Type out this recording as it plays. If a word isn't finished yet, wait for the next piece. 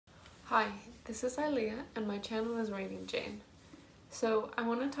Hi, this is Ilea and my channel is Raining Jane. So I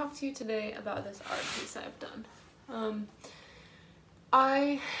want to talk to you today about this art piece I've done.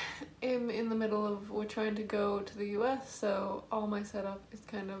 I am in the middle of, we're trying to go to the US, so all my setup is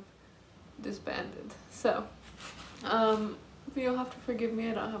kind of disbanded. So you'll have to forgive me,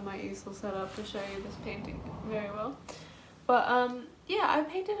 I don't have my easel set up to show you this painting very well. But yeah, I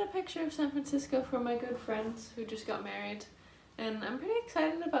painted a picture of San Francisco for my good friends who just got married. And I'm pretty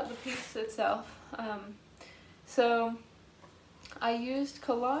excited about the piece itself. So I used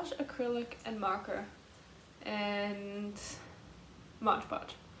collage, acrylic, and marker and Mod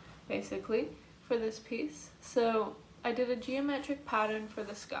Podge basically for this piece. So I did a geometric pattern for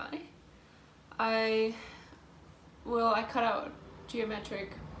the sky. I cut out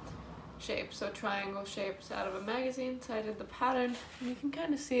geometric shapes, so triangle shapes out of a magazine. So I did the pattern, and you can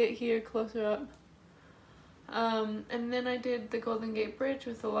kind of see it here closer up. And then I did the Golden Gate Bridge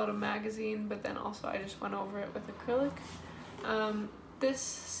with a lot of magazine, but then also I just went over it with acrylic. This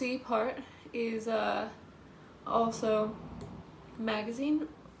C part is also magazine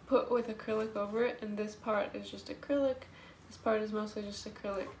put with acrylic over it, and this part is just acrylic. This part is mostly just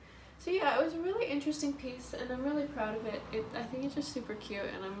acrylic. So yeah, it was a really interesting piece and I'm really proud of it. I think it's just super cute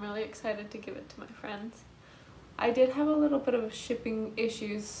and I'm really excited to give it to my friends. I did have a little bit of shipping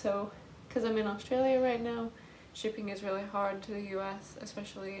issues, so because I'm in Australia right now, shipping is really hard to the US,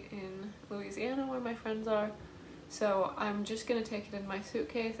 especially in Louisiana where my friends are. So I'm just going to take it in my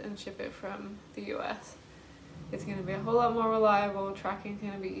suitcase and ship it from the US. It's going to be a whole lot more reliable, tracking's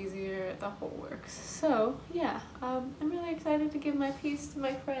going to be easier, the whole works. So yeah, I'm really excited to give my piece to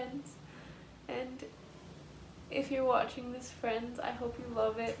my friends. And if you're watching this, friends, I hope you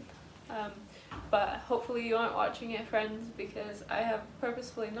love it. But hopefully you aren't watching it, friends, because I have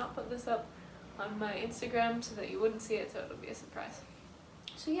purposefully not put this up on my Instagram so that you wouldn't see it, so it'll be a surprise.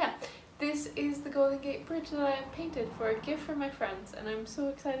 So yeah, this is the Golden Gate Bridge that I have painted for a gift for my friends, and I'm so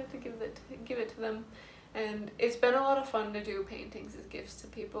excited to give it to them. And it's been a lot of fun to do paintings as gifts to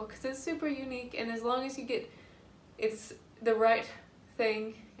people because it's super unique, and as long as you get it's the right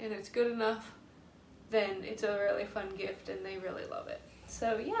thing and it's good enough, then it's a really fun gift and they really love it.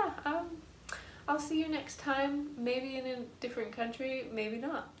 So yeah, I'll see you next time, maybe in a different country, maybe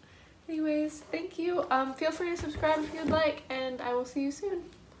not. Anyways, thank you. Feel free to subscribe if you'd like, and I will see you soon.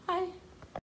 Bye.